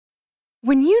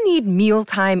When you need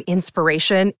mealtime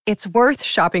inspiration, it's worth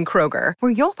shopping Kroger,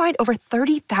 where you'll find over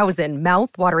 30,000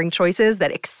 mouth-watering choices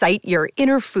that excite your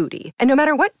inner foodie. And no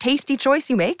matter what tasty choice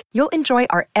you make, you'll enjoy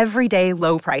our everyday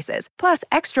low prices, plus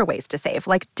extra ways to save,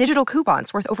 like digital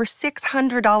coupons worth over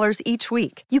 $600 each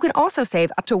week. You can also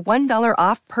save up to $1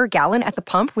 off per gallon at the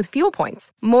pump with fuel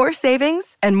points. More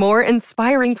savings and more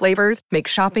inspiring flavors make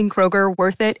shopping Kroger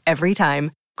worth it every time.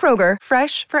 Kroger,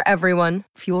 fresh for everyone.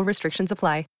 Fuel restrictions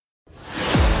apply.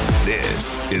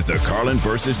 This is the Carlin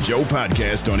versus Joe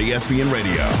podcast on ESPN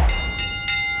Radio.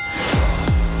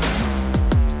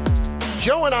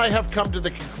 Joe and I have come to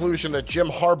the conclusion that Jim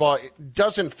Harbaugh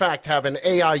does, in fact, have an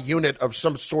AI unit of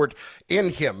some sort in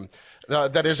him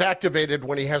that is activated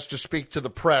when he has to speak to the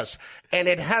press. And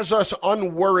it has us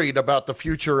unworried about the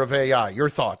future of AI. Your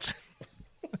thoughts?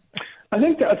 I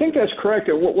think that's correct.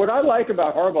 What I like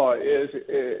about Harbaugh is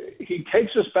he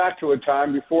takes us back to a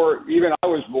time before even I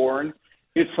was born.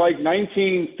 It's like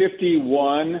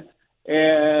 1951,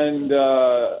 and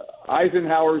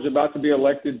Eisenhower's about to be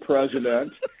elected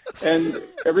president, and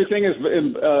everything is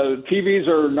TVs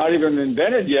are not even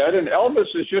invented yet, and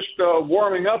Elvis is just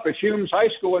warming up at Humes High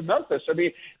School in Memphis. I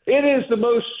mean, it is the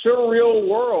most surreal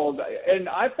world, and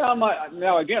I found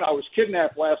now again, I was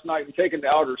kidnapped last night and taken to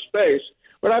outer space.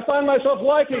 But I find myself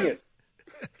liking it.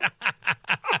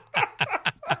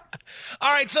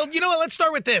 All right, so you know what? Let's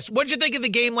start with this. What did you think of the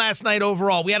game last night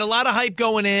overall? We had a lot of hype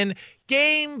going in.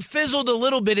 Game fizzled a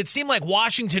little bit. It seemed like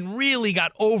Washington really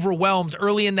got overwhelmed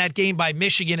early in that game by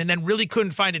Michigan and then really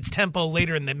couldn't find its tempo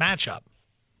later in the matchup.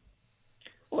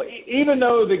 Well, even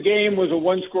though the game was a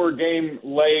one-score game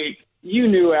late, you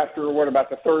knew after,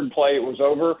 about the third play it was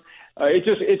over. It's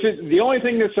just the only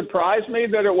thing that surprised me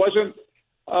that it wasn't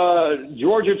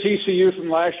Georgia TCU from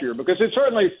last year, because it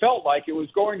certainly felt like it was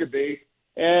going to be.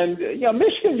 And,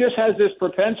 Michigan just has this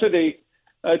propensity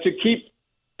to keep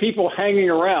people hanging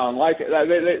around. Like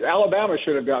Alabama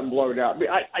should have gotten blown out.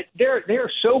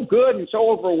 They're so good and so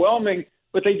overwhelming,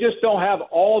 but they just don't have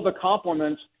all the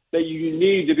complements that you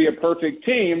need to be a perfect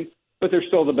team, but they're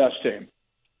still the best team.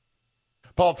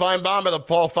 Paul Feinbaum of the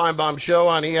Paul Feinbaum Show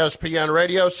on ESPN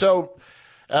Radio. So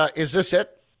is this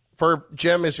it for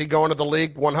Jim? Is he going to the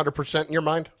league 100% in your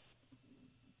mind?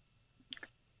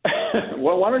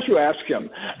 Well, why don't you ask him?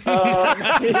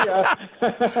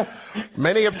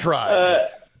 Many have tried.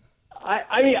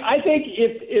 I think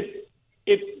if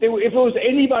it was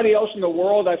anybody else in the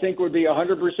world, I think it would be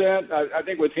 100%. I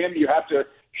think with him, you have to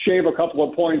shave a couple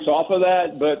of points off of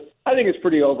that, but I think it's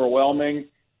pretty overwhelming.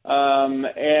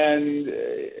 I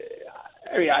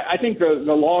think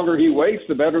the longer he waits,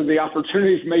 the better the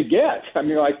opportunities may get. I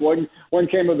mean, like one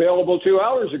came available 2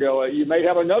 hours ago. You may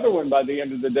have another one by the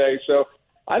end of the day. So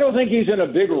I don't think he's in a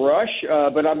big rush,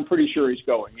 but I'm pretty sure he's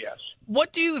going, yes.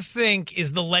 What do you think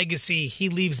is the legacy he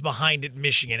leaves behind at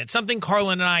Michigan? It's something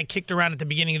Carlin and I kicked around at the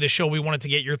beginning of the show. We wanted to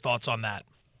get your thoughts on that.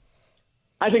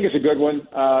 I think it's a good one,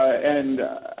 and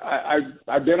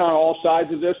I've been on all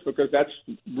sides of this because that's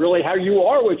really how you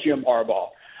are with Jim Harbaugh.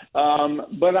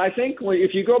 But I think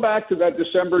if you go back to that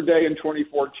December day in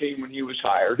 2014 when he was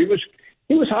hired, he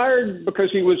was hired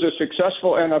because he was a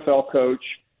successful NFL coach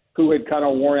who had kind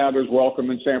of worn out his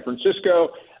welcome in San Francisco,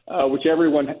 which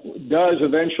everyone does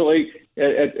eventually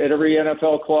at every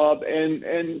NFL club,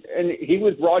 and he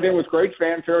was brought in with great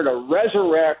fanfare to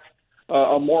resurrect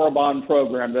a moribund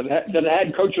program that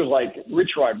had coaches like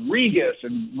Rich Rodriguez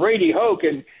and Brady Hoke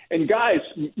and guys.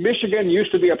 Michigan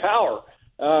used to be a power.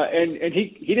 And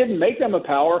he didn't make them a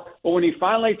power, but when he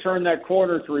finally turned that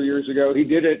corner 3 years ago, he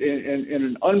did it in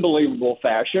an unbelievable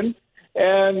fashion.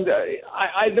 And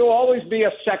there'll always be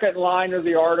a second line of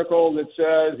the article that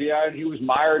says, he was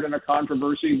mired in a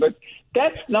controversy, but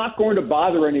that's not going to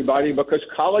bother anybody because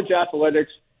college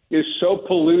athletics is so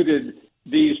polluted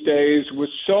these days with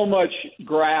so much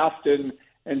graft and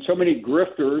so many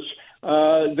grifters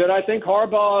that I think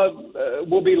Harbaugh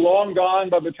will be long gone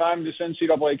by the time this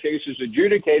NCAA case is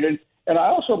adjudicated. And I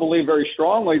also believe very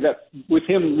strongly that with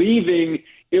him leaving,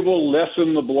 it will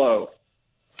lessen the blow.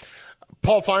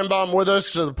 Paul Feinbaum with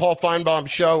us, the Paul Feinbaum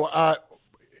Show.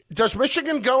 Does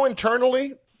Michigan go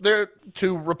internally there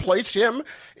to replace him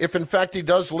if, in fact, he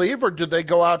does leave, or do they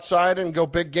go outside and go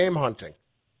big game hunting?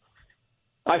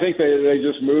 I think they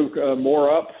just moved more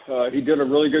up. He did a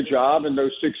really good job in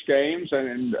those 6 games.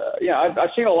 And I've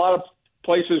seen a lot of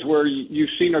places where you've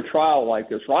seen a trial like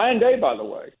this. Ryan Day, by the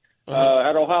way,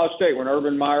 at Ohio State when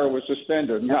Urban Meyer was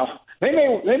suspended. Now, they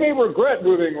may regret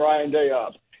moving Ryan Day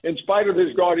up in spite of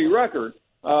his gaudy record.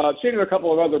 I've seen it a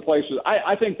couple of other places.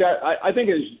 I think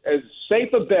it's as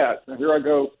safe a bet, and here I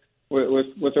go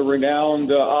with a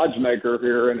renowned odds maker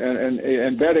here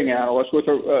and betting analyst.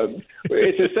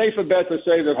 It's a safer bet to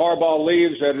say that Harbaugh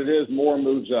leaves than it is Moore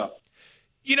moves up.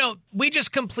 You know, we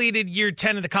just completed year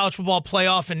 10 of the college football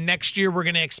playoff, and next year we're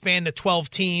going to expand to 12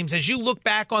 teams. As you look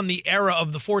back on the era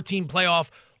of the 14 playoff,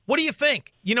 what do you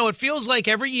think? You know, it feels like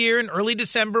every year in early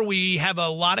December we have a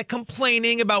lot of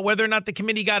complaining about whether or not the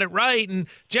committee got it right, and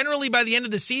generally by the end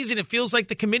of the season it feels like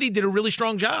the committee did a really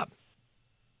strong job.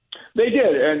 They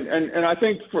did, and I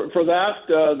think for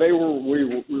that they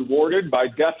were rewarded by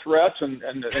death threats, and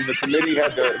the committee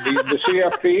had the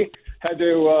CFP had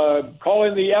to call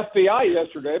in the FBI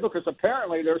yesterday because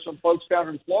apparently there's some folks down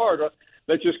in Florida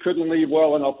that just couldn't leave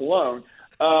well enough alone.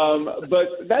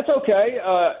 But that's okay.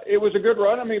 It was a good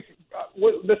run. I mean,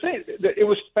 the thing it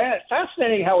was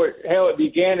fascinating how it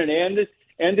began and ended.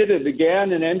 It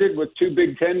began and ended with two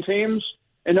Big Ten teams.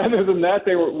 And other than that,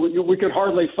 we could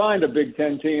hardly find a Big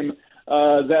Ten team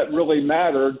that really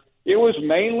mattered. It was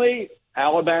mainly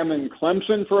Alabama and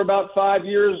Clemson for about 5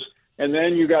 years, and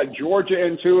then you got Georgia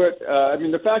into it. I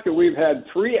mean, the fact that we've had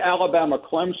 3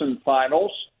 Alabama-Clemson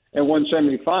finals and 1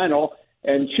 semifinal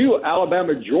and 2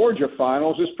 Alabama-Georgia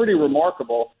finals is pretty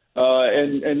remarkable.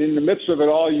 And in the midst of it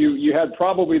all, you had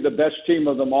probably the best team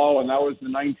of them all, and that was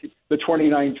the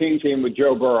 2019 team with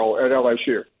Joe Burrow at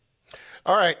LSU.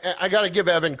 All right, I got to give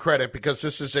Evan credit because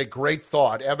this is a great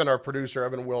thought. Evan, our producer,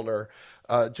 Evan Wilner,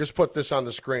 just put this on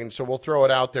the screen, so we'll throw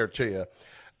it out there to you.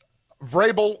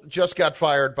 Vrabel just got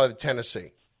fired by the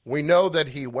Tennessee. We know that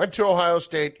he went to Ohio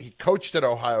State. He coached at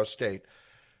Ohio State.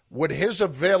 Would his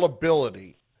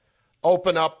availability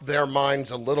open up their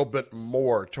minds a little bit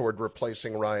more toward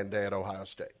replacing Ryan Day at Ohio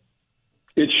State?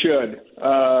 It should.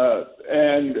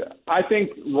 And I think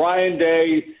Ryan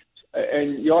Day –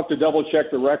 and you'll have to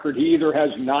double-check the record. He either has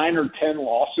 9 or 10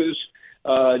 losses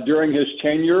during his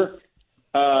tenure,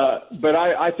 but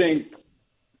I think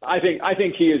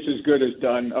he is as good as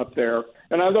done up there.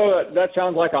 And although that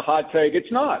sounds like a hot take,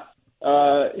 it's not.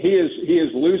 He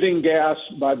is losing gas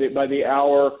by the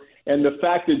hour, and the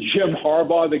fact that Jim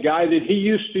Harbaugh, the guy that he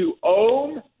used to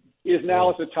own, is now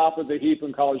at the top of the heap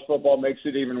in college football makes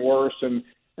it even worse. And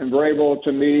Vrabel,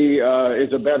 to me,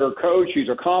 is a better coach. He's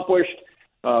accomplished.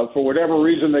 For whatever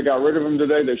reason they got rid of him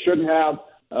today, they shouldn't have.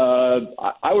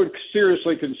 I would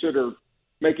seriously consider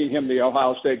making him the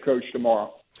Ohio State coach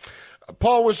tomorrow.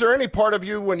 Paul, was there any part of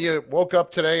you when you woke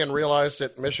up today and realized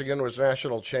that Michigan was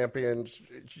national champions?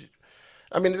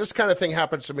 I mean, this kind of thing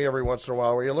happens to me every once in a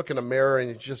while where you look in a mirror and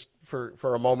you just, for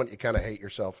a moment, you kind of hate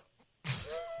yourself.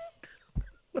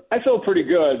 I feel pretty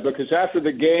good because after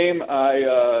the game,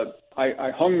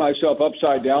 I hung myself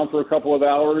upside down for a couple of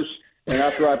hours. And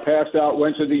after I passed out,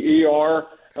 went to the ER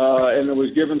and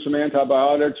was given some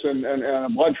antibiotics and a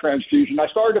blood transfusion, I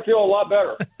started to feel a lot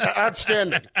better.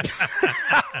 Outstanding.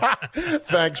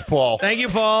 Thanks, Paul. Thank you,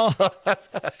 Paul.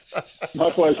 My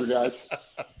pleasure, guys.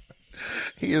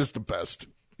 He is the best.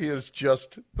 He is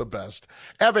just the best.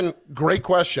 Evan, great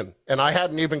question. And I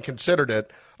hadn't even considered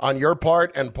it on your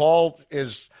part. And Paul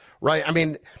is right. I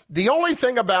mean, the only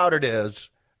thing about it is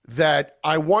that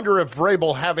I wonder if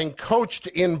Vrabel, having coached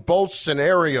in both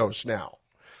scenarios now,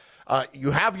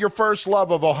 you have your first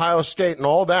love of Ohio State and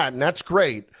all that, and that's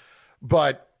great.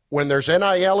 But when there's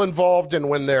NIL involved and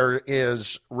when there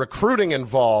is recruiting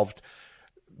involved,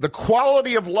 the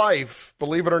quality of life,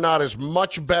 believe it or not, is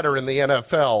much better in the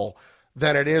NFL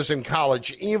than it is in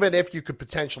college, even if you could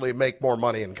potentially make more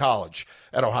money in college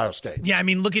at Ohio State. Yeah, I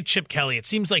mean, look at Chip Kelly. It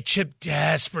seems like Chip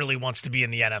desperately wants to be in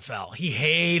the NFL. He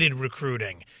hated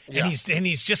recruiting. Yeah. And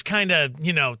he's just kind of,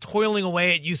 toiling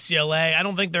away at UCLA. I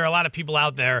don't think there are a lot of people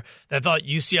out there that thought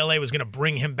UCLA was going to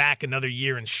bring him back another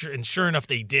year, and sure enough,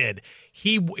 they did.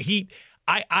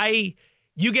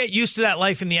 You get used to that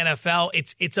life in the NFL.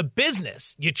 It's a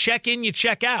business. You check in, you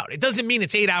check out. It doesn't mean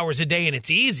it's 8 hours a day and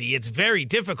it's easy. It's very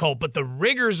difficult, but the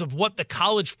rigors of what the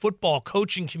college football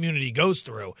coaching community goes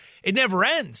through, it never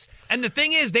ends. And the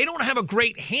thing is, they don't have a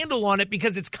great handle on it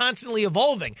because it's constantly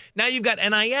evolving. Now you've got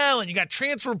NIL and you got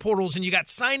transfer portals and you got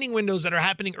signing windows that are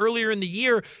happening earlier in the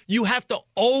year. You have to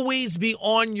always be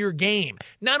on your game.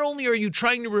 Not only are you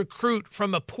trying to recruit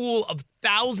from a pool of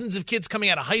thousands of kids coming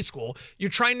out of high school, you're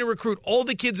trying to recruit all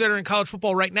the kids that are in college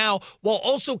football right now while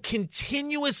also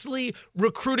continuously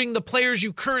recruiting the players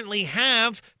you currently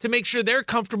have to make sure they're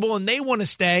comfortable and they want to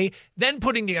stay, then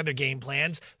putting together game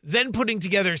plans, then putting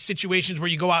together situations where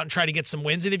you go out and try to get some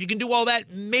wins. And if you can do all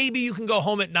that, maybe you can go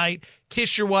home at night,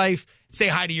 kiss your wife, say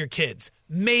hi to your kids.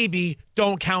 Maybe.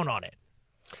 Don't count on it.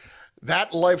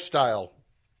 That lifestyle,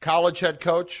 college head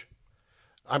coach,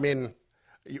 I mean,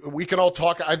 we can all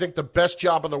talk. I think the best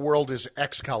job in the world is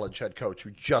ex-college head coach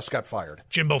who just got fired.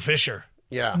 Jimbo Fisher.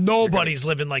 Yeah. Nobody's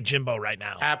living like Jimbo right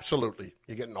now. Absolutely.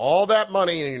 You're getting all that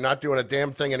money, and you're not doing a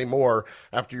damn thing anymore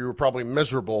after you were probably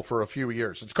miserable for a few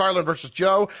years. It's Carlin versus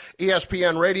Joe,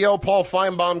 ESPN Radio. Paul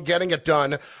Feinbaum getting it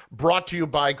done, brought to you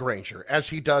by Grainger. As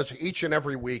he does each and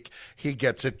every week, he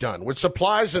gets it done. With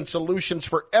supplies and solutions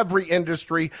for every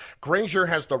industry, Grainger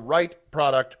has the right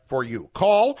product for you.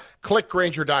 Call, click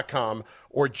Grainger.com,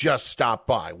 or just stop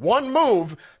by. One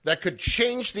move that could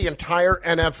change the entire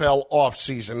NFL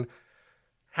offseason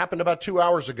happened about 2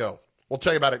 hours ago. We'll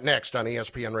tell you about it next on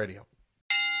ESPN Radio.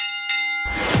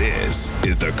 This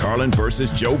is the Carlin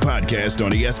versus Joe podcast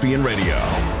on ESPN Radio.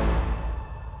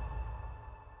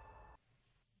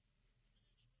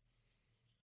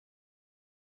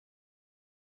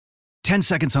 "10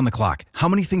 seconds on the clock. How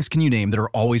many things can you name that are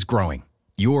always growing?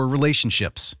 Your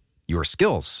relationships, your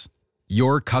skills,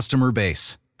 your customer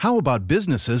base. How about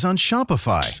businesses on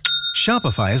Shopify?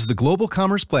 Shopify is the global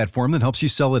commerce platform that helps you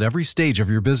sell at every stage of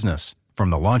your business. From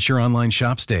the launch your online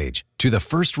shop stage, to the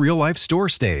first real-life store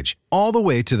stage, all the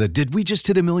way to the did we just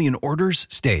hit a million orders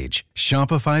stage,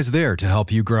 Shopify's there to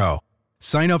help you grow.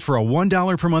 Sign up for a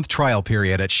 $1 per month trial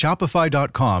period at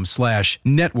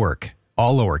shopify.com/network,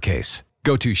 all lowercase.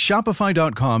 Go to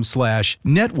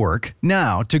shopify.com/network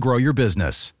now to grow your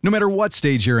business, no matter what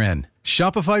stage you're in.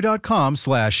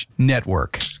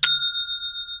 Shopify.com/network.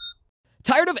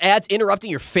 Tired of ads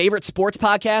interrupting your favorite sports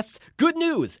podcasts? Good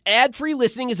news! Ad-free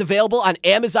listening is available on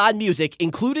Amazon Music,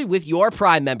 included with your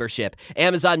Prime membership.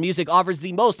 Amazon Music offers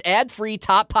the most ad-free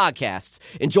top podcasts.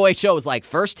 Enjoy shows like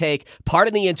First Take,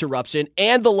 Pardon the Interruption,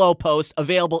 and The Low Post,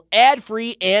 available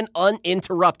ad-free and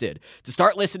uninterrupted. To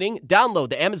start listening, download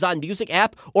the Amazon Music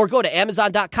app or go to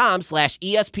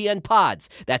amazon.com/ESPN Pods.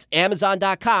 That's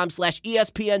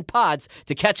amazon.com/ESPN Pods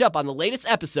to catch up on the latest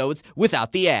episodes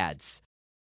without the ads.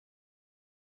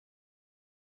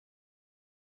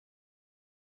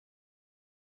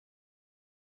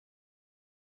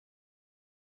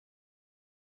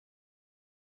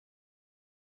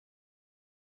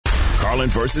 Carlin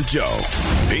versus Joe.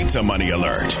 Pizza money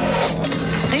alert.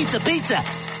 Pizza.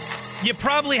 You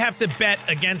probably have to bet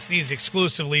against these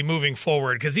exclusively moving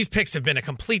forward because these picks have been a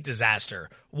complete disaster.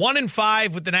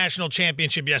 1-5 with the national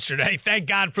championship yesterday. Thank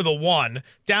God for the one.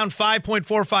 Down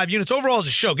 5.45 units. Overall as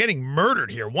a show, getting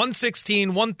murdered here.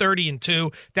 116, 130, and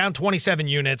 2. Down 27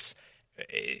 units.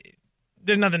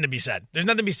 There's nothing to be said. There's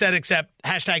nothing to be said except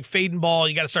hashtag fade and ball.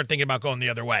 You got to start thinking about going the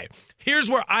other way. Here's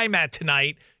where I'm at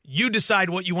tonight. You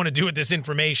decide what you want to do with this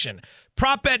information.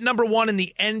 Prop bet number one in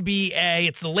the NBA.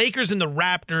 It's the Lakers and the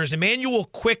Raptors. Emmanuel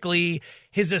Quickley,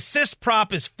 his assist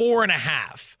prop is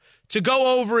 4.5. To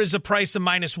go over is a price of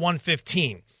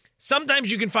 -115.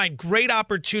 Sometimes you can find great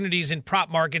opportunities in prop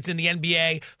markets in the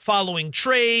NBA following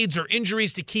trades or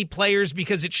injuries to key players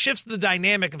because it shifts the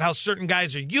dynamic of how certain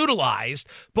guys are utilized.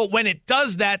 But when it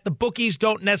does that, the bookies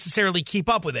don't necessarily keep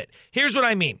up with it. Here's what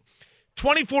I mean.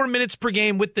 24 minutes per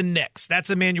game with the Knicks. That's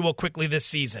Emmanuel Quickley this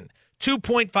season.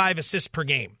 2.5 assists per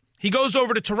game. He goes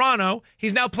over to Toronto.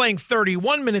 He's now playing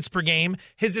 31 minutes per game.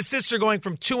 His assists are going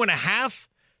from 2.5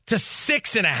 to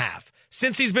 6.5.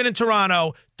 Since he's been in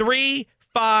Toronto, 3,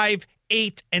 5,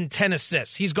 8, and 10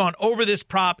 assists. He's gone over this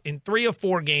prop in 3 of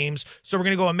 4 games. So we're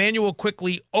going to go Emmanuel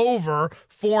Quickley over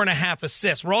 4.5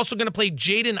 assists. We're also going to play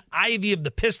Jaden Ivey of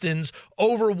the Pistons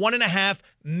over 1.5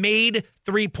 made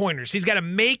 3-pointers. He's got to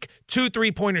make 2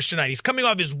 3-pointers tonight. He's coming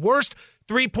off his worst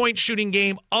 3-point shooting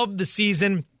game of the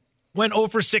season. Went 0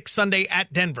 for 6 Sunday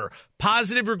at Denver.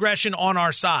 Positive regression on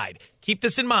our side. Keep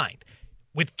this in mind.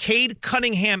 With Cade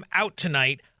Cunningham out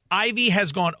tonight, Ivy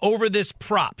has gone over this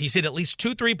prop. He's hit at least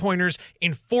 2 3-pointers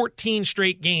in 14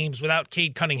 straight games without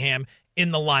Cade Cunningham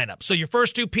in the lineup. So your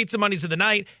first 2 pizza monies of the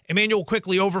night, Emmanuel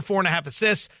Quickley over 4.5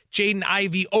 assists, Jaden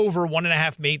Ivey over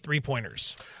 1.5 made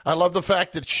 3-pointers. I love the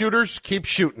fact that shooters keep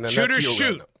shooting. And shooters that's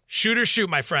shoot. Shooters shoot,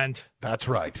 my friend. That's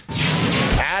right.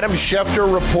 Adam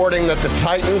Schefter reporting that the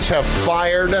Titans have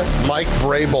fired Mike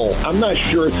Vrabel. I'm not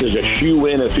sure if there's a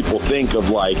shoe-in as people think of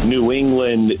like New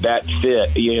England, that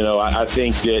fit. You know, I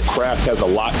think that Kraft has a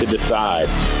lot to decide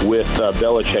with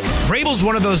Belichick. Vrabel's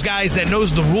one of those guys that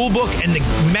knows the rule book and the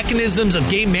mechanisms of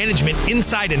game management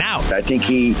inside and out. I think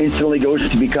he instantly goes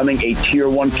to becoming a tier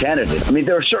 1 candidate. I mean,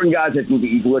 there are certain guys that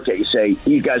you look at, you say,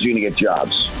 these guys are going to get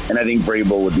jobs. And I think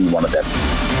Vrabel would be one of them.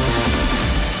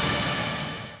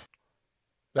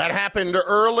 That happened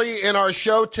early in our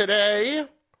show today.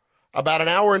 About an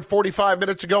hour and 45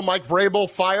 minutes ago, Mike Vrabel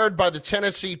fired by the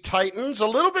Tennessee Titans. A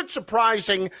little bit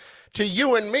surprising to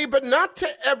you and me, but not to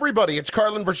everybody. It's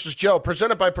Carlin versus Joe,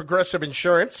 presented by Progressive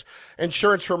Insurance.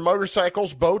 Insurance for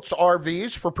motorcycles, boats,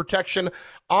 RVs, for protection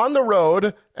on the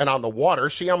road and on the water.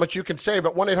 See how much you can save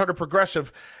at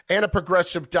 1-800-PROGRESSIVE and at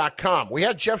Progressive.com. We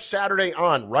had Jeff Saturday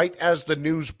on right as the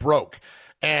news broke,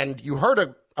 and you heard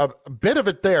a bit of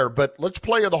it there, but let's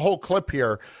play the whole clip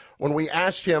here when we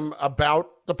asked him about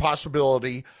the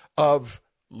possibility of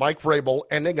Mike Vrabel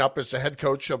ending up as the head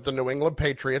coach of the New England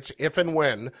Patriots if and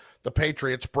when the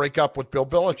Patriots break up with Bill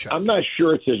Belichick. I'm not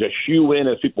sure it's as a shoe-in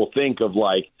as people think of,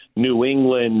 like, New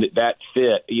England, that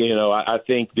fit. You know, I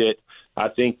think that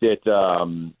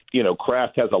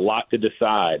Kraft has a lot to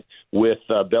decide with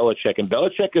Belichick, and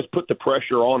Belichick has put the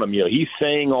pressure on him. You know, he's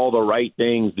saying all the right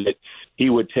things that he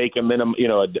would take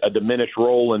a diminished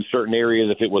role in certain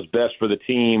areas if it was best for the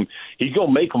team. He's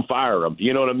gonna make them fire him.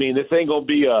 You know what I mean? This ain't gonna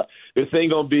be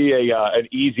an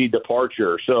easy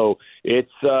departure. So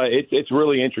it's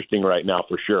really interesting right now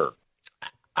for sure.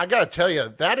 I got to tell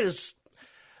you, that is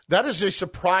a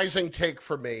surprising take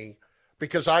for me,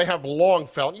 because I have long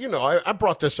felt, I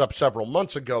brought this up several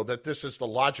months ago, that this is the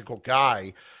logical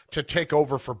guy to take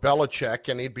over for Belichick,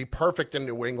 and he'd be perfect in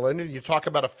New England. And you talk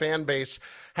about a fan base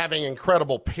having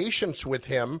incredible patience with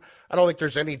him. I don't think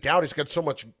there's any doubt he's got so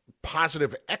much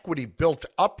positive equity built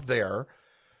up there.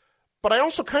 But I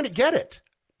also kind of get it,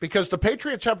 because the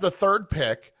Patriots have the third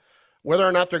pick. Whether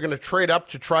or not they're going to trade up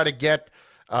to try to get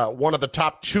one of the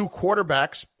top two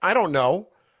quarterbacks, I don't know.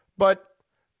 But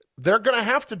they're going to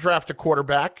have to draft a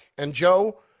quarterback, and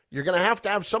Joe, you're going to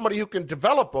have somebody who can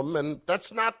develop them, and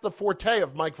that's not the forte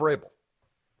of Mike Vrabel.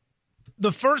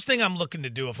 The first thing I'm looking to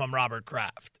do if I'm Robert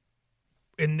Kraft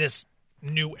in this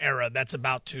new era that's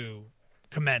about to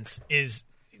commence is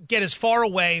get as far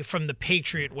away from the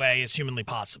Patriot way as humanly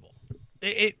possible.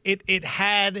 It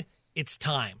had its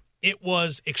time. It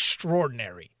was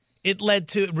extraordinary. It led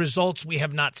to results we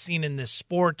have not seen in this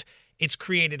sport. It's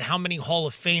created how many Hall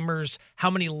of Famers,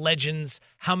 how many legends,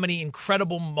 how many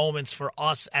incredible moments for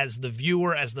us as the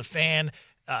viewer, as the fan,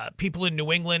 people in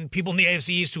New England, people in the AFC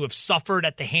East who have suffered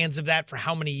at the hands of that for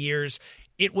how many years.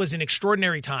 It was an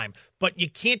extraordinary time, but you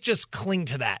can't just cling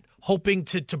to that, hoping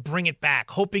to bring it back,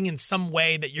 hoping in some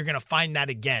way that you're going to find that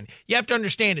again. You have to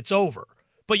understand it's over,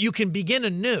 but you can begin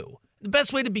anew. The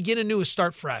best way to begin anew is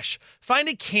start fresh. Find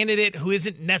a candidate who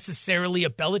isn't necessarily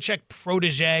a Belichick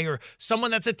protege or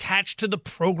someone that's attached to the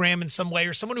program in some way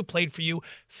or someone who played for you.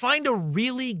 Find a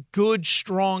really good,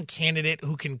 strong candidate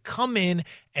who can come in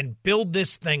and build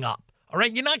this thing up. All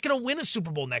right, you're not going to win a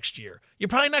Super Bowl next year. You're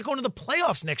probably not going to the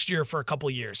playoffs next year for a couple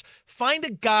of years. Find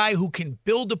a guy who can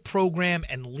build a program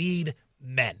and lead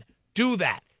men. Do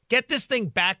that. Get this thing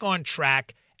back on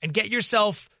track and get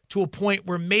yourself to a point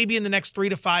where maybe in the next 3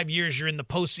 to 5 years you're in the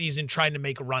postseason trying to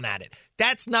make a run at it.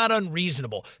 That's not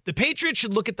unreasonable. The Patriots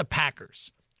should look at the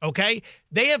Packers, okay?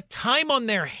 They have time on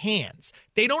their hands.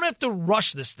 They don't have to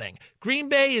rush this thing. Green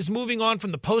Bay is moving on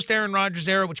from the post-Aaron Rodgers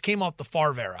era, which came off the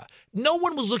Favre era. No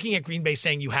one was looking at Green Bay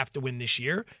saying you have to win this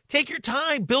year. Take your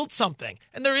time, build something.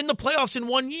 And they're in the playoffs in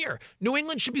 1 year. New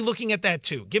England should be looking at that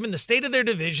too. Given the state of their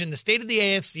division, the state of the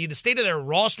AFC, the state of their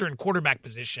roster and quarterback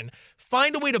position,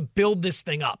 find a way to build this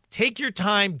thing up. Take your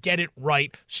time, get it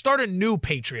right. Start a new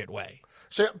Patriot way.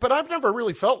 So, but I've never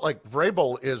really felt like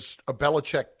Vrabel is a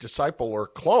Belichick disciple or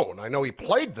clone. I know he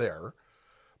played there,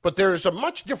 but there's a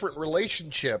much different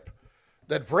relationship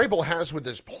that Vrabel has with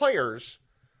his players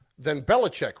than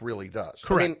Belichick really does.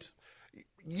 Correct. I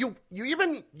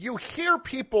mean, you hear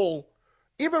people,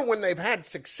 even when they've had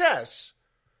success,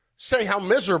 say how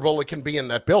miserable it can be in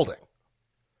that building,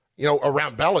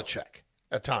 around Belichick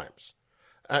at times.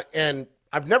 And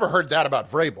I've never heard that about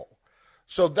Vrabel.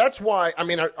 So that's why, I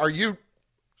mean, are you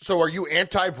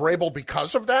anti-Vrabel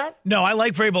because of that? No, I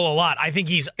like Vrabel a lot. I think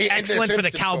he's excellent for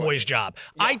the Cowboys job.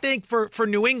 Yeah. I think for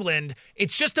New England,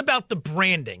 it's just about the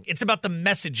branding. It's about the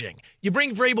messaging. You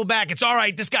bring Vrabel back, it's all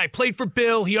right, this guy played for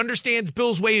Bill. He understands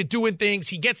Bill's way of doing things.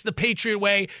 He gets the Patriot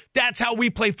way. That's how we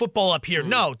play football up here.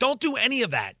 No, don't do any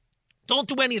of that. Don't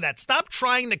do any of that. Stop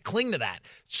trying to cling to that.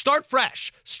 Start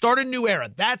fresh. Start a new era.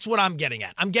 That's what I'm getting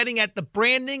at. I'm getting at the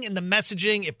branding and the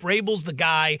messaging. If Vrabel's the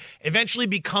guy, eventually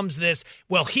becomes this,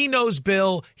 well, he knows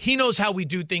Bill. He knows how we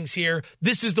do things here.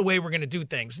 This is the way we're going to do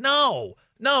things. No,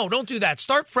 don't do that.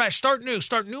 Start fresh. Start new.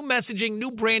 Start new messaging,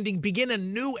 new branding. Begin a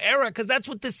new era, because that's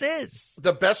what this is.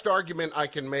 The best argument I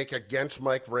can make against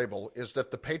Mike Vrabel is that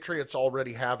the Patriots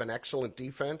already have an excellent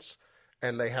defense,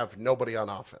 and they have nobody on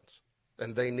offense.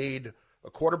 And they need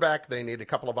a quarterback. They need a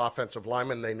couple of offensive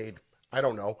linemen. They need,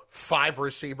 5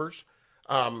 receivers.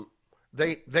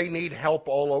 They need help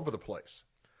all over the place.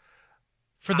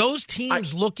 For those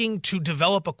teams looking to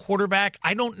develop a quarterback,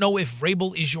 I don't know if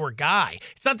Vrabel is your guy.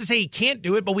 It's not to say he can't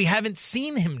do it, but we haven't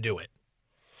seen him do it.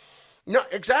 No,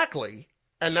 exactly.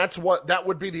 And that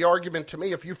would be the argument to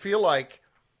me. If you feel like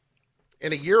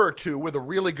in a year or two with a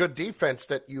really good defense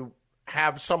that you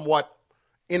have somewhat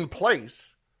in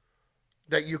place,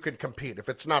 that you can compete if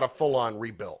it's not a full-on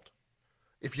rebuild.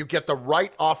 If you get the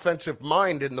right offensive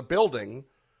mind in the building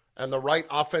and the right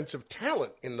offensive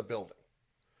talent in the building.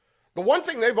 The one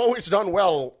thing they've always done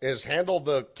well is handle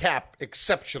the cap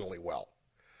exceptionally well.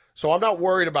 So I'm not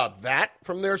worried about that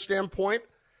from their standpoint.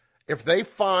 Do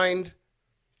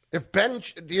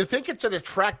you think it's an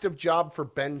attractive job for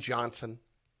Ben Johnson?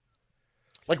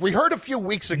 Like we heard a few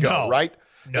weeks ago, right?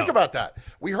 No. Think about that.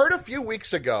 We heard a few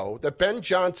weeks ago that Ben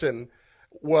Johnson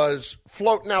was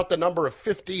floating out the number of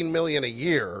 $15 million a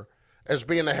year as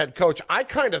being the head coach. I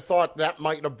kind of thought that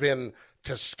might have been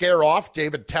to scare off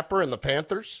David Tepper and the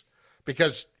Panthers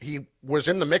because he was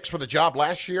in the mix for the job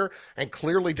last year and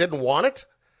clearly didn't want it.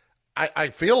 I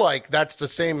feel like that's the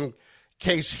same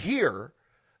case here.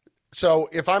 So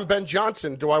if I'm Ben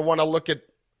Johnson, do I want to look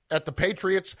at the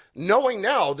Patriots, knowing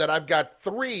now that I've got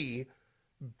 3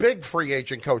 big free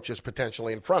agent coaches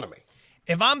potentially in front of me?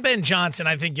 If I'm Ben Johnson,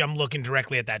 I think I'm looking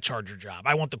directly at that Charger job.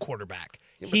 I want the quarterback.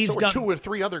 Yeah, He's done 2 or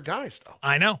 3 other guys, though.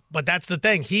 I know, but that's the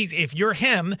thing. If you're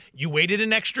him, you waited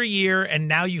an extra year, and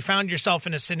now you found yourself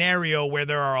in a scenario where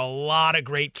there are a lot of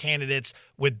great candidates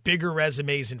with bigger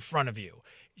resumes in front of you.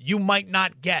 You might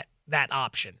not get that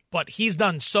option, but he's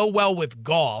done so well with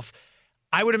golf.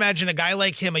 I would imagine a guy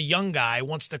like him, a young guy,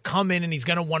 wants to come in and he's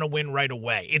going to want to win right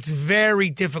away. It's very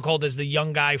difficult as the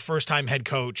young guy, first-time head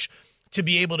coach, to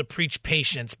be able to preach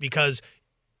patience because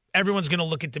everyone's going to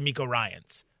look at DeMeco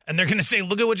Ryans. And they're going to say,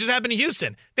 look at what just happened to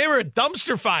Houston. They were a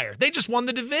dumpster fire. They just won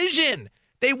the division.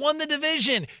 They won the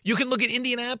division. You can look at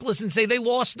Indianapolis and say they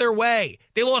lost their way.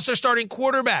 They lost their starting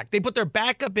quarterback. They put their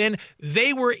backup in.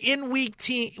 They were in week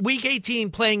 18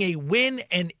 playing a win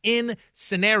and in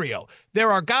scenario.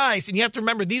 There are guys, and you have to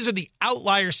remember, these are the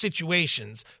outlier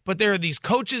situations, but there are these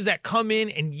coaches that come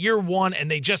in year one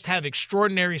and they just have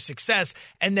extraordinary success,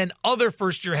 and then other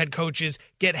first-year head coaches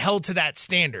get held to that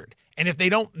standard. And if they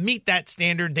don't meet that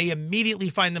standard, they immediately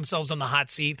find themselves on the hot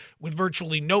seat with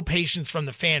virtually no patience from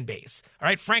the fan base. All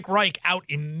right, Frank Reich out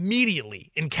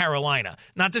immediately in Carolina.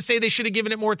 Not to say they should have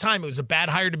given it more time. It was a bad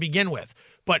hire to begin with.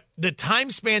 But the time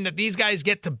span that these guys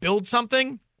get to build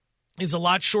something is a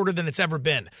lot shorter than it's ever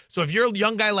been. So if you're a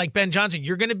young guy like Ben Johnson,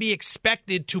 you're going to be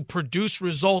expected to produce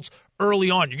results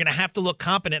early on. You're going to have to look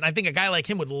competent. I think a guy like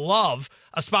him would love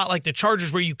a spot like the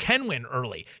Chargers where you can win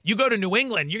early. You go to New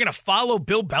England, you're going to follow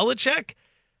Bill Belichick?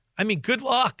 I mean, good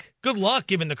luck. Good luck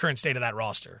given the current state of that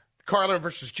roster. Carlin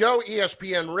versus Joe,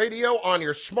 ESPN Radio on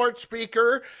your smart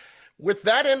speaker. With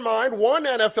that in mind, one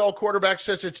NFL quarterback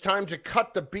says it's time to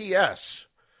cut the BS,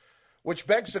 which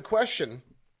begs the question,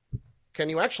 can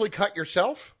you actually cut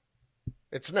yourself?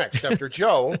 It's next after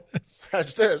Joe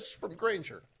has this from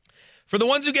Grainger. For the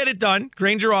ones who get it done,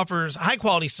 Grainger offers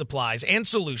high-quality supplies and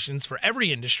solutions for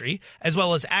every industry, as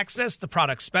well as access to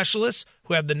product specialists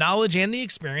who have the knowledge and the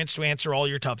experience to answer all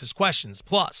your toughest questions.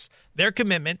 Plus, their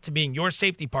commitment to being your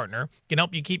safety partner can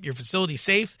help you keep your facility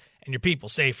safe and your people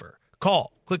safer.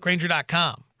 Call, click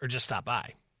Grainger.com, or just stop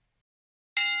by.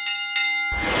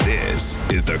 This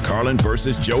is the Carlin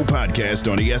versus Joe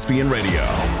podcast on ESPN Radio.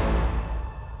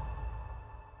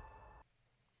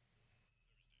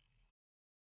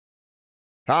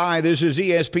 Hi, this is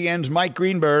ESPN's Mike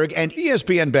Greenberg, and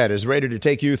ESPN Bet is ready to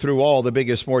take you through all the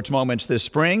biggest sports moments this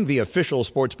spring. The official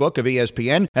sports book of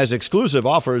ESPN has exclusive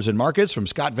offers and markets from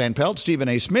Scott Van Pelt, Stephen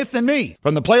A. Smith, and me.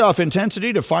 From the playoff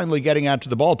intensity to finally getting out to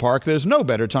the ballpark, there's no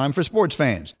better time for sports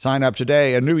fans. Sign up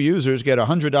today, and new users get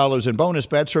 $100 in bonus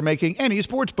bets for making any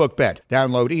sportsbook bet.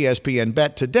 Download ESPN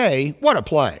Bet today. What a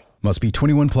play. Must be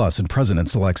 21 plus and present in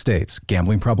select states.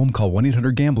 Gambling problem? Call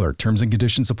 1-800-GAMBLER. Terms and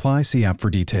conditions apply. See app for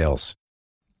details.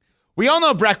 We all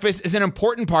know breakfast is an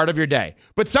important part of your day,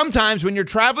 but sometimes when you're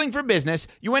traveling for business,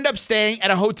 you end up staying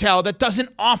at a hotel that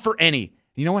doesn't offer any.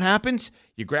 You know what happens?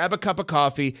 You grab a cup of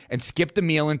coffee and skip the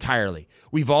meal entirely.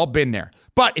 We've all been there.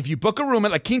 But if you book a room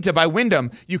at La Quinta by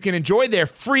Wyndham, you can enjoy their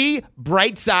free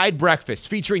Bright Side breakfast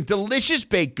featuring delicious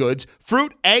baked goods,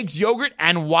 fruit, eggs, yogurt,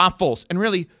 and waffles. And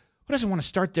really, who doesn't want to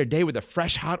start their day with a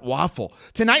fresh hot waffle?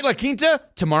 Tonight, La Quinta,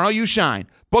 tomorrow you shine.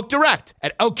 Book direct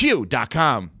at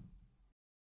lq.com.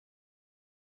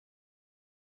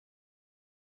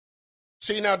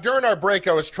 See, now, during our break,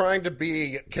 I was trying to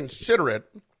be considerate.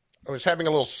 I was having a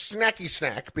little snacky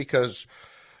snack because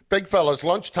big fella's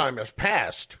lunchtime has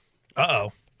passed.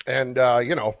 Uh-oh. And,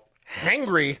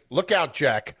 hangry. Look out,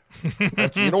 Jack.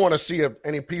 You don't want to see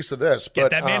any piece of this.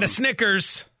 Get that man a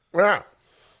Snickers. Yeah.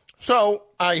 So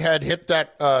I had hit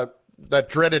that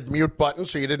dreaded mute button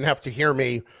so you didn't have to hear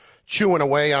me chewing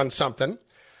away on something.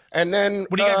 And then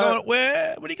what do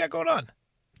you got going on?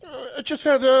 I just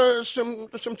had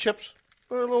some chips,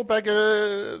 a little bag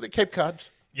of the Cape Cods.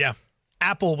 Yeah.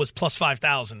 Apple was plus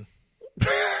 5,000.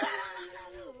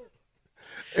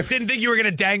 Didn't think you were going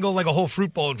to dangle like a whole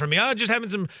fruit bowl in front of me. Oh, just having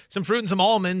some fruit and some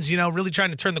almonds, really trying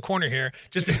to turn the corner here.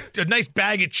 Just a nice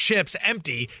bag of chips,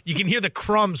 empty. You can hear the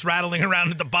crumbs rattling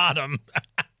around at the bottom.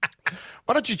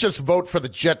 Why don't you just vote for the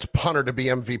Jets punter to be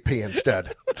MVP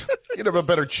instead? You'd have a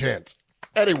better chance.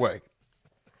 Anyway,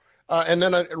 and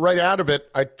then right out of it,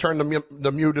 I turned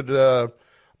the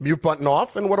mute button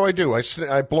off, and what do?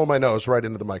 I blow my nose right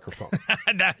into the microphone.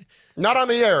 Not on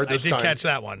the air this time. I did catch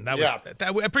that one. I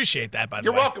appreciate that, by the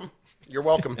way. You're welcome. You're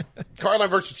welcome. Carlin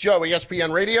versus Joe,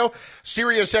 ESPN Radio,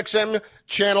 Sirius XM,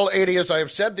 Channel 80. As I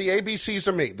have said, the ABCs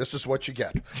of me. This is what you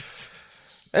get.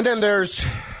 And then there's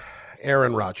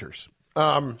Aaron Rodgers.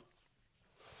 So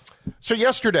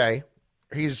yesterday,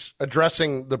 he's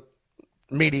addressing the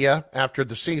media after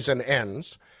the season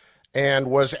ends and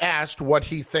was asked what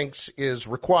he thinks is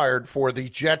required for the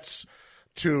Jets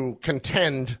to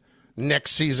contend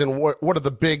next season. What are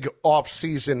the big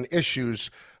off-season issues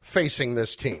facing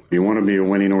this team? You want to be a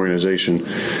winning organization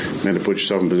and to put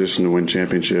yourself in position to win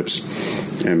championships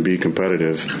and be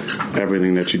competitive.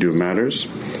 Everything that you do matters,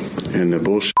 and the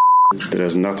bullshit that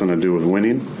has nothing to do with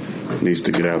winning needs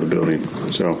to get out of the building.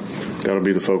 So that'll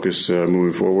be the focus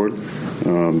moving forward.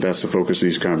 That's the focus of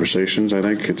these conversations. I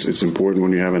think it's important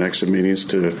when you have an exit meetings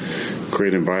to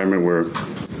create an environment where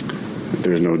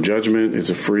there's no judgment. It's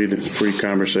a free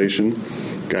conversation.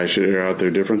 Guys should air out their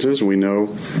differences. We know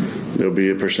there'll be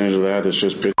a percentage of that that's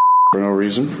just bitch for no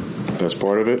reason. That's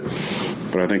part of it.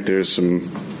 But I think there's some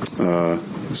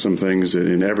things that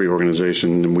in every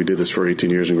organization, and we did this for 18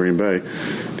 years in Green Bay,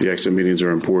 the exit meetings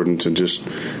are important to just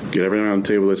get everything on the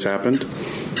table that's happened,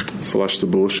 flush the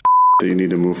bullshit that you need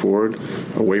to move forward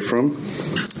away from,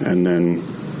 and then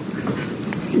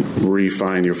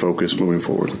refine your focus moving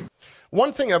forward.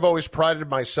 One thing I've always prided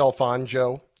myself on,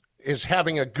 Joe, is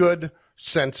having a good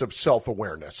sense of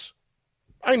self-awareness.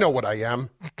 I know what I am.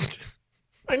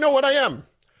 I know what I am.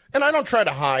 And I don't try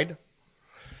to hide.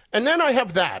 And then I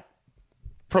have that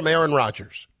from Aaron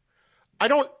Rodgers. I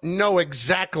don't know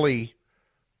exactly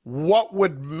what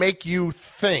would make you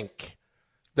think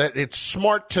that it's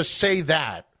smart to say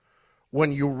that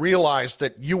when you realize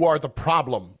that you are the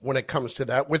problem when it comes to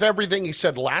that. With everything he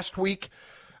said last week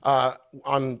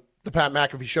on the Pat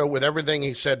McAfee show, with everything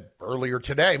he said earlier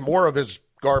today, more of his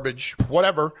garbage,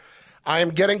 whatever, I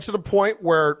am getting to the point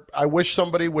where I wish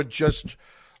somebody would just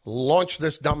launch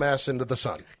this dumbass into the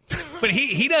sun. But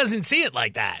he doesn't see it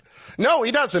like that. No,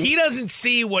 he doesn't. He doesn't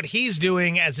see what he's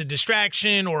doing as a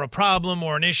distraction or a problem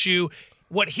or an issue.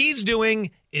 What he's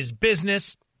doing is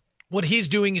business. What he's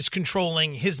doing is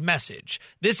controlling his message.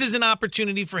 This is an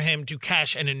opportunity for him to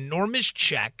cash an enormous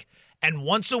check, and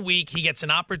once a week he gets an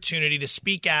opportunity to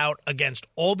speak out against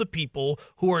all the people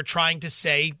who are trying to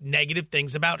say negative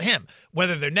things about him.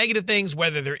 Whether they're negative things,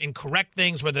 whether they're incorrect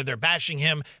things, whether they're bashing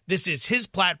him, this is his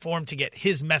platform to get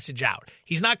his message out.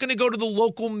 He's not going to go to the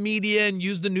local media and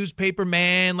use the newspaper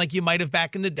man like you might have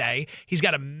back in the day. He's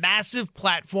got a massive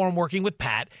platform working with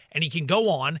Pat, and he can go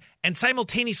on and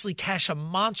simultaneously cash a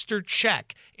monster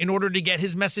check in order to get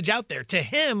his message out there. To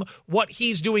him, what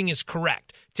he's doing is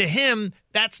correct. To him,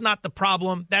 that's not the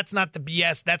problem. That's not the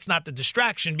BS. That's not the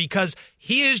distraction, because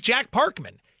he is Jack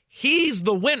Parkman. He's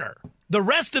the winner. The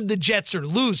rest of the Jets are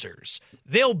losers.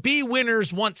 They'll be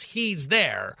winners once he's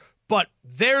there, but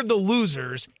they're the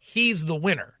losers. He's the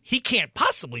winner. He can't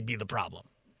possibly be the problem.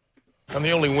 I'm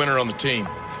the only winner on the team.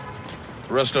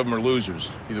 The rest of them are losers,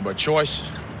 either by choice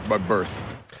or by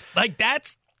birth. Like,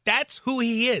 that's who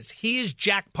he is. He is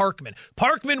Jack Parkman.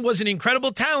 Parkman was an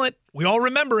incredible talent. We all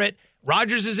remember it.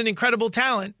 Rodgers is an incredible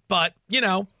talent, but,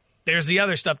 there's the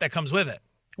other stuff that comes with it.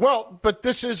 Well, but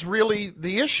this is really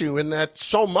the issue in that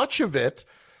so much of it,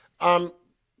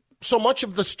 so much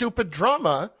of the stupid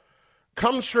drama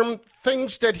comes from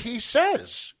things that he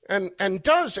says and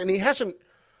does, and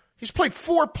he's played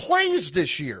 4 plays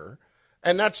this year,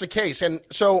 and that's the case. And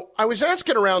so I was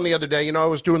asking around the other day, I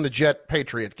was doing the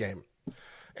Jet-Patriot game,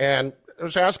 and I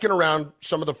was asking around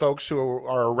some of the folks who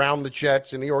are around the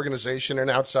Jets in the organization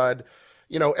and outside,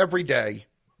 every day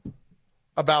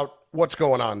about what's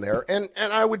going on there. And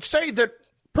I would say that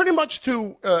pretty much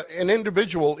to an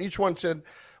individual, each one said,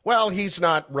 well, he's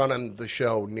not running the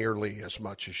show nearly as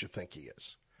much as you think he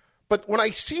is. But when I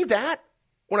see that,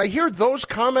 when I hear those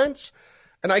comments,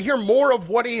 and I hear more of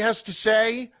what he has to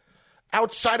say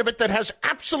outside of it that has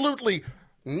absolutely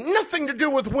nothing to do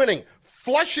with winning,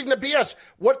 flushing the BS.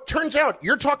 What turns out,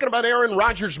 you're talking about Aaron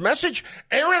Rodgers' message.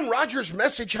 Aaron Rodgers'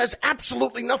 message has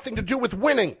absolutely nothing to do with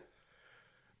winning.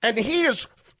 And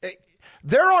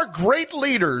there are great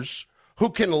leaders who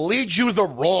can lead you the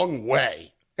wrong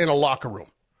way in a locker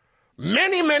room.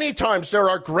 Many, many times there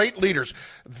are great leaders.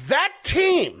 That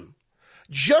team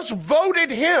just voted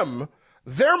him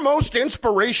their most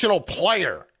inspirational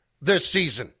player this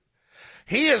season.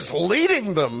 He is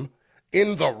leading them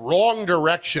in the wrong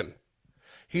direction.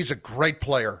 He's a great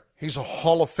player. He's a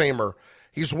Hall of Famer.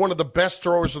 He's one of the best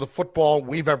throwers of the football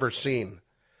we've ever seen.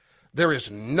 There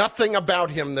is nothing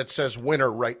about him that says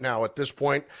winner right now at this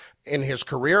point in his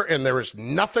career, and there is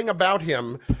nothing about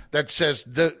him that says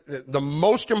the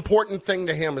most important thing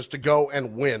to him is to go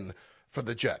and win for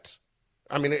the Jets.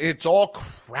 I mean, it's all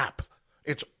crap.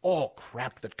 It's all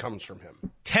crap that comes from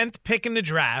him. 10th pick in the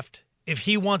draft. If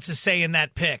he wants a say in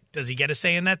that pick, does he get a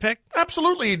say in that pick?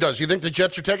 Absolutely he does. You think the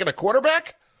Jets are taking a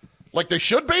quarterback like they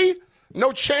should be?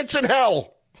 No chance in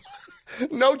hell.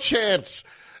 No chance.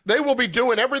 They will be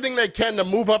doing everything they can to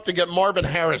move up to get Marvin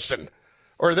Harrison.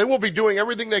 Or they will be doing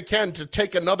everything they can to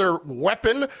take another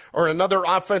weapon or another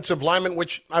offensive lineman,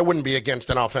 which I wouldn't be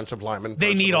against an offensive lineman.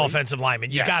 They need offensive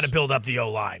linemen. You Yes. got to build up the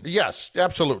O-line. Yes,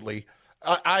 absolutely.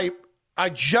 I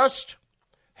just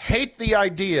hate the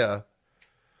idea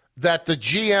that the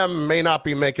GM may not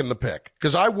be making the pick,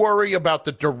 because I worry about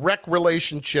the direct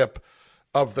relationship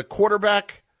of the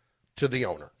quarterback to the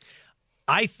owner.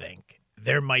 I think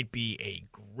there might be a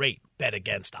great bet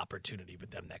against opportunity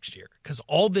with them next year, because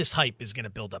all this hype is going to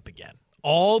build up again.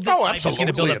 All this hype is going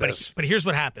to build up. But here's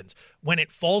what happens. When it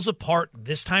falls apart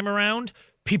this time around,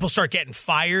 people start getting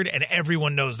fired, and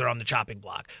everyone knows they're on the chopping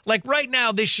block. Like right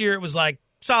now, this year, it was like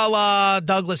Salah,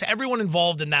 Douglas, everyone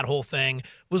involved in that whole thing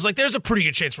was like, there's a pretty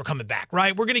good chance we're coming back,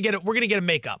 right? We're going to get it. We're going to get a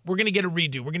makeup. We're going to get a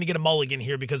redo. We're going to get a mulligan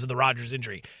here because of the Rodgers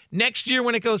injury. Next year,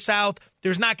 when it goes south,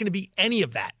 there's not going to be any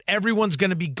of that. Everyone's going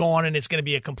to be gone, and it's going to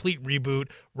be a complete reboot.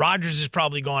 Rodgers is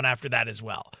probably gone after that as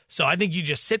well. So I think you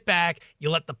just sit back, you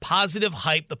let the positive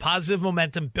hype, the positive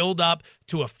momentum build up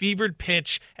to a fevered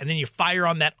pitch, and then you fire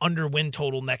on that under win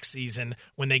total next season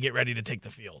when they get ready to take the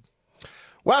field.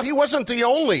 Well, he wasn't the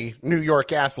only New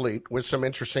York athlete with some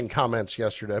interesting comments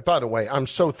yesterday. By the way, I'm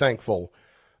so thankful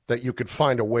that you could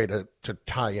find a way to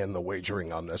tie in the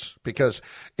wagering on this, because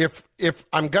if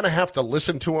I'm going to have to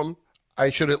listen to him, I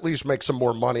should at least make some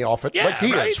more money off it, like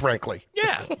he is, frankly.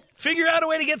 Yeah, figure out a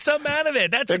way to get something out of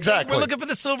it. That's exactly. We're looking for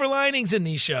the silver linings in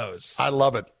these shows. I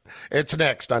love it. It's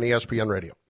next on ESPN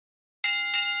Radio.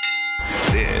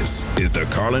 This is the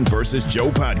Carlin versus Joe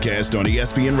podcast on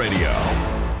ESPN Radio.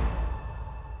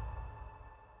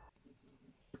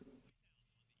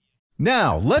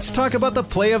 Now, let's talk about the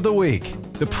play of the week.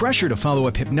 The pressure to follow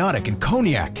up Hypnotic and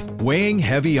Cognac, weighing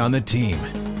heavy on the team.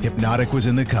 Hypnotic was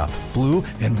in the cup, blue,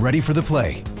 and ready for the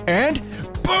play. And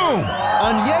boom!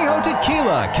 Añejo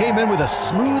Tequila came in with a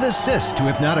smooth assist to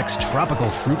Hypnotic's tropical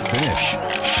fruit finish.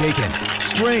 Shaken,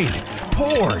 strained,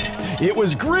 poured. It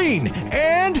was green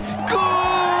and good!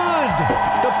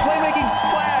 The playmaking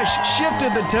splash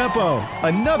shifted the tempo.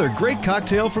 Another great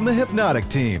cocktail from the Hypnotic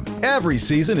team. Every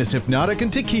season is Hypnotic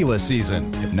and Tequila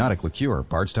season. Hypnotic Liqueur,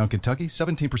 Bardstown, Kentucky,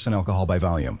 17% alcohol by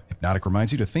volume. Hypnotic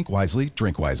reminds you to think wisely,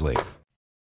 drink wisely.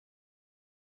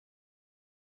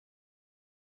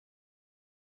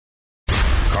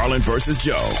 Carlin versus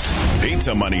Joe.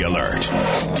 Pizza money alert.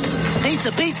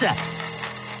 Pizza, pizza.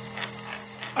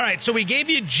 All right, so we gave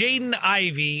you Jaden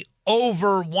Ivey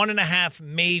over 1.5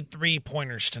 made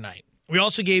three-pointers tonight. We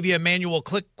also gave you Emmanuel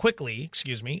Quickly,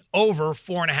 over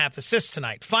 4.5 assists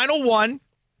tonight. Final one,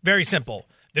 very simple.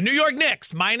 The New York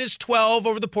Knicks, minus 12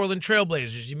 over the Portland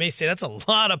Trailblazers. You may say that's a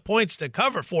lot of points to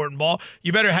cover, Fortenball.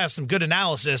 You better have some good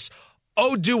analysis.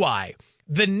 Oh, do I?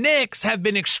 The Knicks have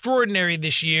been extraordinary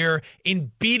this year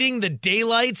in beating the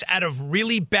daylights out of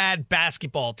really bad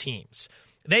basketball teams.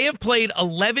 They have played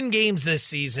 11 games this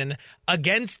season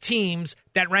against teams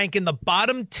that rank in the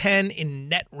bottom 10 in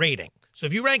net rating. So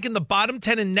if you rank in the bottom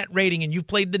 10 in net rating and you've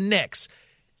played the Knicks,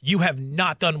 you have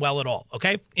not done well at all,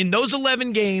 okay? In those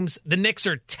 11 games, the Knicks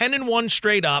are 10-1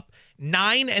 straight up,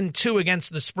 9-2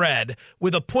 against the spread,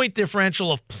 with a point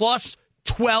differential of plus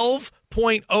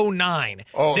 12.09.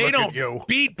 Oh, they look don't at you.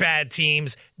 beat bad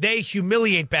teams. They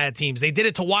humiliate bad teams. They did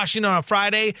it to Washington on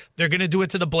Friday. They're going to do it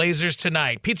to the Blazers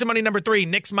tonight. Pizza money number 3,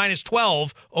 Knicks minus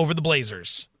 12 over the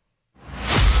Blazers.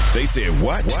 They said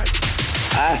what?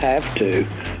 I have to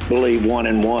believe 1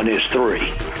 and 1 is 3.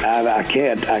 I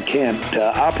can't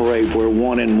operate where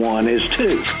 1 and 1 is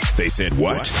 2. They said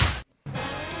what?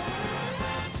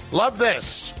 Love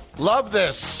this. Love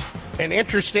this. An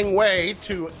interesting way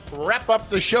to wrap up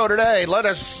the show today. Let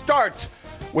us start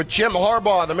with Jim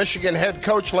Harbaugh, the Michigan head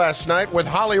coach last night, with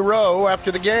Holly Rowe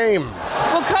after the game.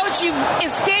 Well, Coach, you've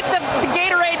escaped the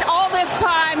Gatorade all this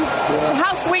time. Yeah.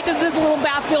 How sweet does this little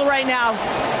bath feel right now?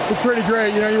 It's pretty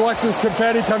great. You know, you watch this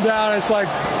confetti come down, it's like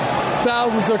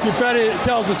thousands of confetti. It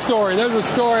tells a story. There's a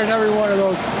story in every one of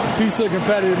those pieces of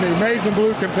confetti to me. Amazing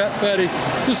blue confetti.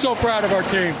 Just so proud of our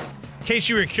team. In case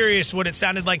you were curious what it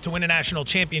sounded like to win a national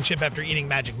championship after eating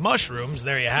magic mushrooms,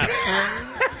 there you have it.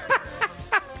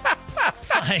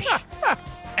 Like,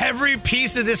 every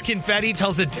piece of this confetti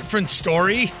tells a different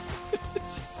story.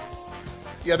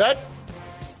 Yeah,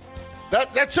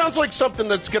 that sounds like something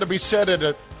that's going to be said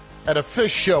at a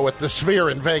fish show at the Sphere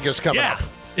in Vegas coming up.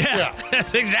 Yeah,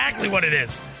 that's exactly what it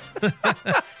is.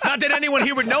 Not that anyone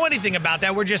here would know anything about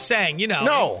that. We're just saying, you know.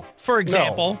 No. For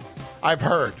example. No. I've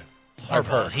heard.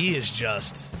 He is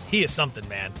something,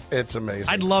 man. It's amazing.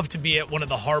 I'd love to be at one of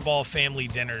the Harbaugh family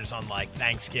dinners on, like,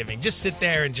 Thanksgiving. Just sit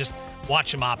there and just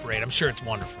watch him operate. I'm sure it's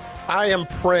wonderful. I am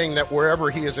praying that wherever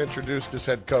he is introduced as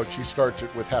head coach, he starts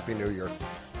it with Happy New Year.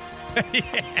 Yeah.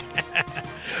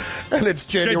 And it's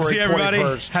January 21st. Good to see everybody.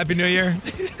 Happy New Year.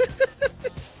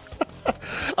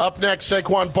 Up next,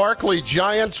 Saquon Barkley,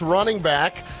 Giants running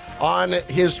back, on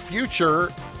his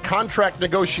future contract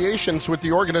negotiations with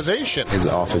the organization. His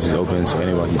office is open, so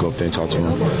anyone can go up there and talk to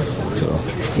him. So,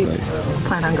 do you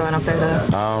plan on going up there though?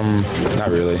 Not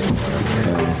really. I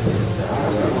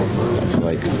feel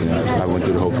like I went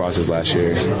through the whole process last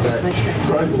year.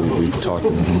 We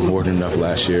talked more than enough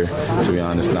last year, to be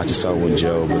honest. Not just with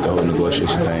Joe, but the whole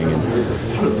negotiation thing, and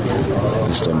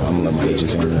I'm gonna let my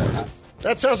agents handle that.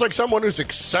 That sounds like someone who's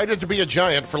excited to be a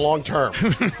Giant for long term.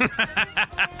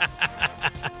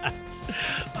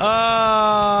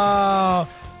 Oh,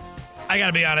 I got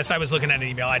to be honest. I was looking at an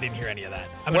email. I didn't hear any of that.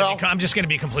 I'm just going to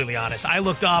be completely honest. I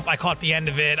looked up. I caught the end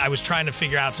of it. I was trying to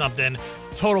figure out something.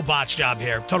 Total botch job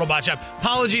here. Total botch job.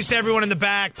 Apologies to everyone in the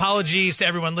back. Apologies to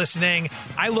everyone listening.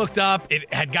 I looked up.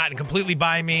 It had gotten completely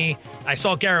by me. I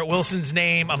saw Garrett Wilson's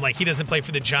name. I'm like, he doesn't play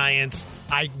for the Giants.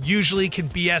 I usually can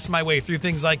BS my way through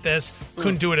things like this.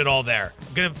 Couldn't do it at all there.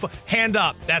 I'm gonna hand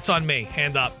up. That's on me.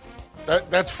 Hand up.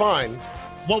 That's fine.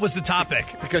 What was the topic?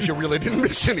 Because you really didn't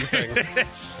miss anything.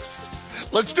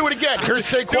 Let's do it again. Here's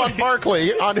Saquon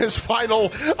Barkley on his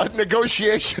final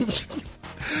negotiations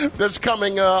this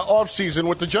coming offseason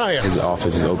with the Giants. His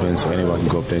office is open, so anyone can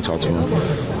go up there and talk to him.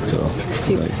 So,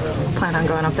 do you plan on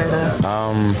going up there though?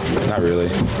 Not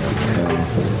really. I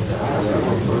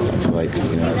feel like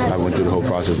I went through the whole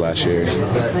process last year.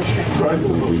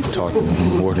 We talked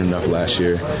more than enough last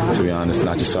year, to be honest.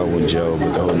 Not just with Joe,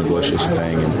 but the whole negotiation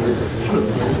thing, and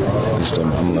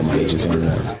I'm gonna let my agents handle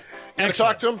that. And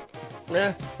talk to him.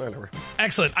 Yeah, whatever.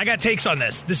 Excellent. I got takes on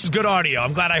this. This is good audio.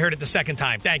 I'm glad I heard it the second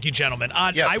time. Thank you, gentlemen.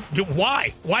 Yes.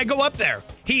 Why? Why go up there?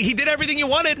 He did everything you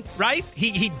wanted, right?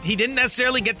 He didn't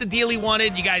necessarily get the deal he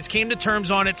wanted. You guys came to terms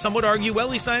on it. Some would argue,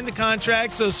 well, he signed the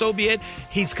contract, so be it.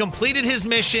 He's completed his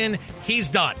mission. He's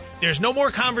done. There's no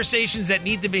more conversations that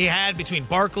need to be had between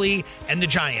Barkley and the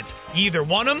Giants. You either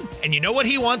want him, and you know what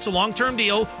he wants, a long-term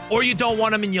deal, or you don't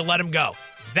want him and you let him go.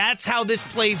 That's how this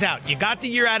plays out. You got the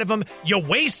year out of him. You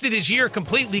wasted his year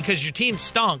completely because your team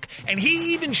stunk. And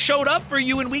he even showed up for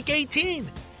you in Week 18.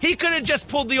 He could have just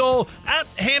pulled the old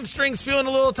hamstrings feeling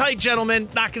a little tight, gentlemen,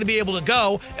 not going to be able to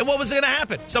go. And what was going to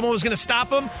happen? Someone was going to stop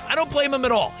him? I don't blame him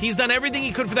at all. He's done everything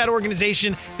he could for that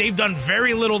organization. They've done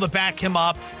very little to back him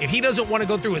up. If he doesn't want to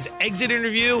go through his exit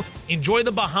interview, enjoy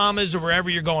the Bahamas or wherever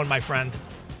you're going, my friend.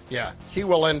 Yeah, he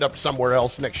will end up somewhere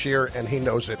else next year, and he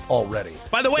knows it already.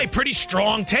 By the way, pretty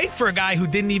strong take for a guy who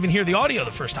didn't even hear the audio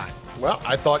the first time. Well,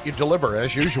 I thought you'd deliver,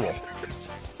 as usual.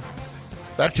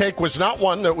 That take was not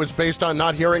one that was based on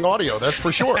not hearing audio, that's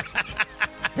for sure.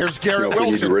 Here's Garrett Wilson. If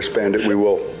we need to wristband it, we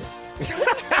will.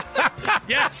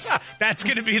 Yes, that's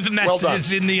going to be the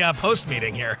message in the post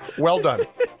meeting here. Well done.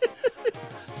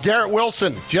 Garrett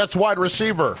Wilson, Jets wide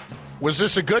receiver. Was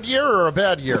this a good year or a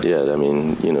bad year? Yeah, I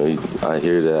mean, I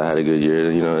hear that I had a good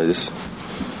year. It's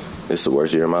the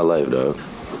worst year of my life, though.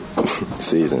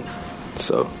 Season.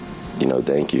 So,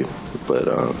 thank you. But,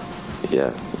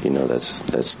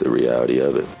 that's the reality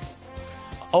of it.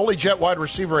 Only Jet wide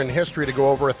receiver in history to go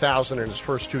over 1,000 in his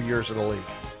first 2 years in the league.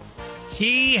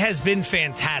 He has been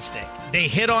fantastic. They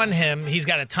hit on him. He's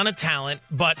got a ton of talent.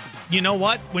 But you know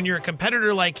what? When you're a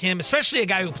competitor like him, especially a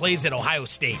guy who plays at Ohio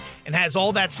State and has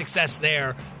all that success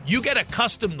there, you get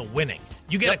accustomed to winning.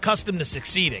 You get accustomed to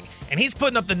succeeding. And he's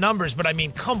putting up the numbers, but I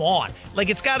mean, come on. Like,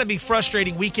 it's got to be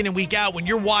frustrating week in and week out when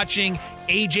you're watching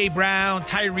A.J. Brown,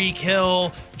 Tyreek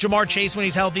Hill, Jamar Chase when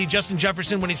he's healthy, Justin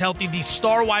Jefferson when he's healthy. These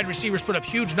star wide receivers put up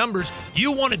huge numbers.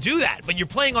 You want to do that, but you're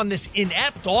playing on this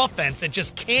inept offense that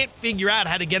just can't figure out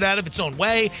how to get out of its own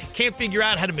way, can't figure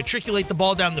out how to matriculate the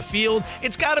ball down the field.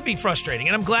 It's got to be frustrating,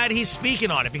 and I'm glad he's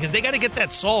speaking on it because they got to get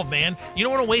that solved, man. You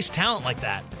don't want to waste talent like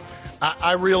that.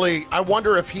 I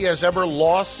wonder if he has ever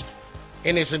lost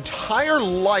in his entire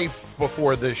life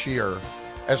before this year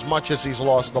as much as he's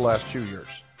lost the last 2 years.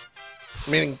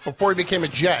 Meaning before he became a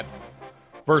Jet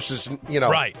versus,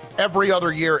 right. every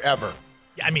other year ever.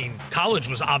 I mean, college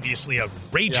was obviously a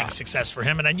raging success for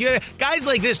him. And guys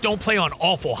like this don't play on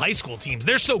awful high school teams.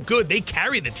 They're so good, they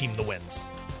carry the team to wins.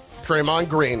 Draymond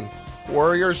Green,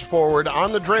 Warriors forward.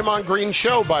 On the Draymond Green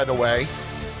show, by the way,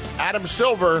 Adam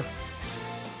Silver,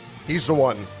 he's the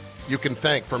one you can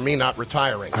thank for me not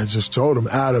retiring. I just told him,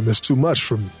 Adam, it's too much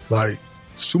for me. Like,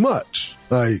 it's too much.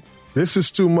 Like, this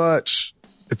is too much.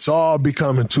 It's all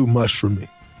becoming too much for me.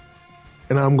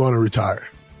 And I'm going to retire.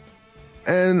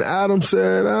 And Adam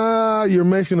said, you're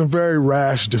making a very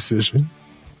rash decision.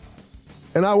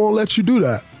 And I won't let you do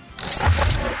that.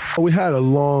 We had a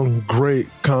long, great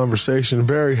conversation,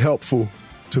 very helpful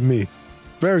to me.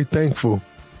 Very thankful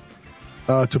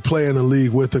to play in a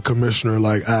league with a commissioner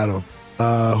like Adam,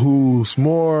 who's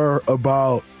more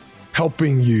about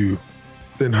helping you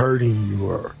than hurting you,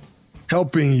 or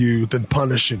helping you than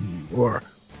punishing you, or,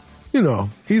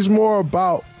 he's more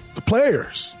about the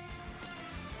players.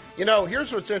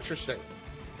 Here's what's interesting.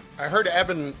 I heard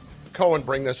Evan Cohen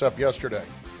bring this up yesterday.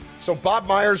 So Bob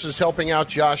Myers is helping out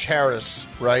Josh Harris,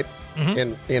 right,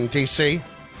 in D.C.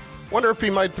 Wonder if he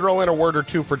might throw in a word or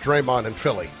two for Draymond in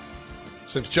Philly,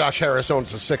 since Josh Harris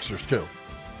owns the Sixers, too.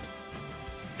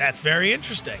 That's very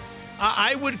interesting.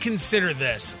 I would consider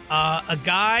this. A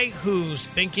guy who's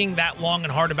thinking that long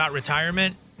and hard about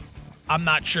retirement, I'm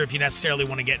not sure if you necessarily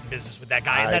want to get in business with that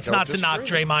guy. That's not to knock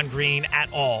Draymond Green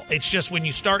at all. It's just when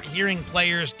you start hearing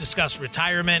players discuss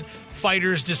retirement,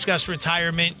 fighters discuss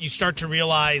retirement, you start to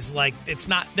realize, like,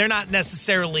 they're not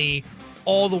necessarily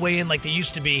all the way in like they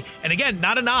used to be. And again,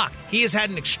 not a knock. He has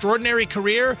had an extraordinary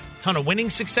career, ton of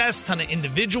winning success, ton of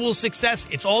individual success.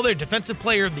 It's all there. Defensive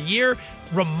Player of the Year,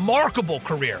 remarkable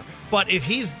career. But if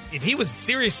he was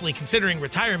seriously considering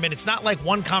retirement, it's not like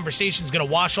one conversation is going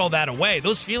to wash all that away.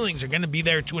 Those feelings are going to be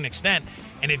there to an extent.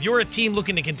 And if you're a team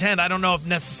looking to contend, I don't know if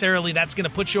necessarily that's going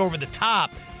to put you over the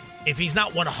top if he's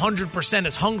not 100%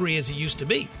 as hungry as he used to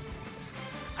be.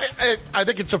 I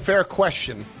think it's a fair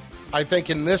question. I think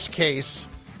in this case,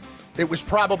 it was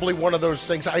probably one of those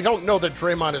things. I don't know that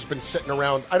Draymond has been sitting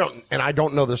around. I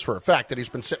don't know this for a fact, that he's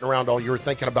been sitting around all year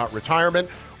thinking about retirement,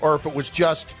 or if it was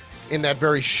just in that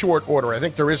very short order. I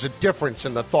think there is a difference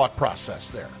in the thought process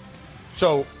there.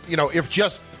 So, if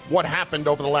just what happened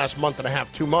over the last month and a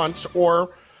half, 2 months, or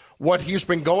what he's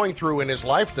been going through in his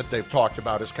life that they've talked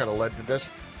about has kind of led to this,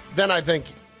 then I think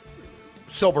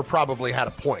Silver probably had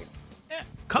a point. Yeah,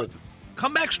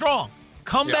 come back strong.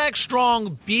 Come back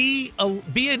strong. Be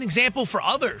an example for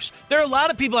others. There are a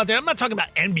lot of people out there. I'm not talking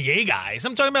about NBA guys.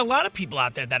 I'm talking about a lot of people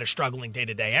out there that are struggling day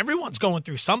to day. Everyone's going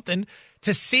through something.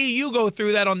 To see you go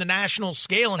through that on the national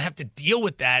scale and have to deal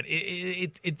with that,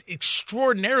 it's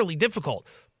extraordinarily difficult.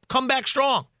 Come back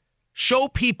strong. Show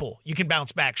people you can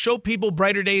bounce back. Show people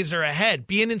brighter days are ahead.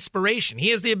 Be an inspiration. He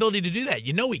has the ability to do that.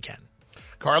 You know he can.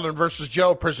 Carlin versus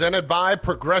Joe, presented by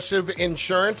Progressive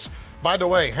Insurance. By the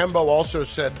way, Hembo also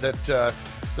said that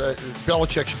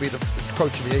Belichick should be the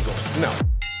coach of the Eagles. No.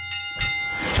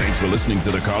 Thanks for listening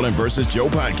to the Carlin versus Joe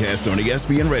podcast on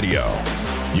ESPN Radio.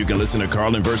 You can listen to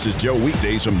Carlin versus Joe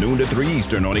weekdays from noon to 3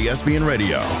 Eastern on ESPN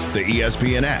Radio, the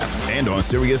ESPN app, and on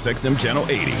SiriusXM Channel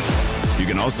 80. You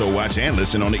can also watch and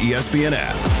listen on the ESPN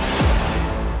app.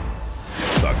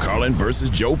 The Carlin versus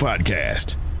Joe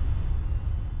podcast.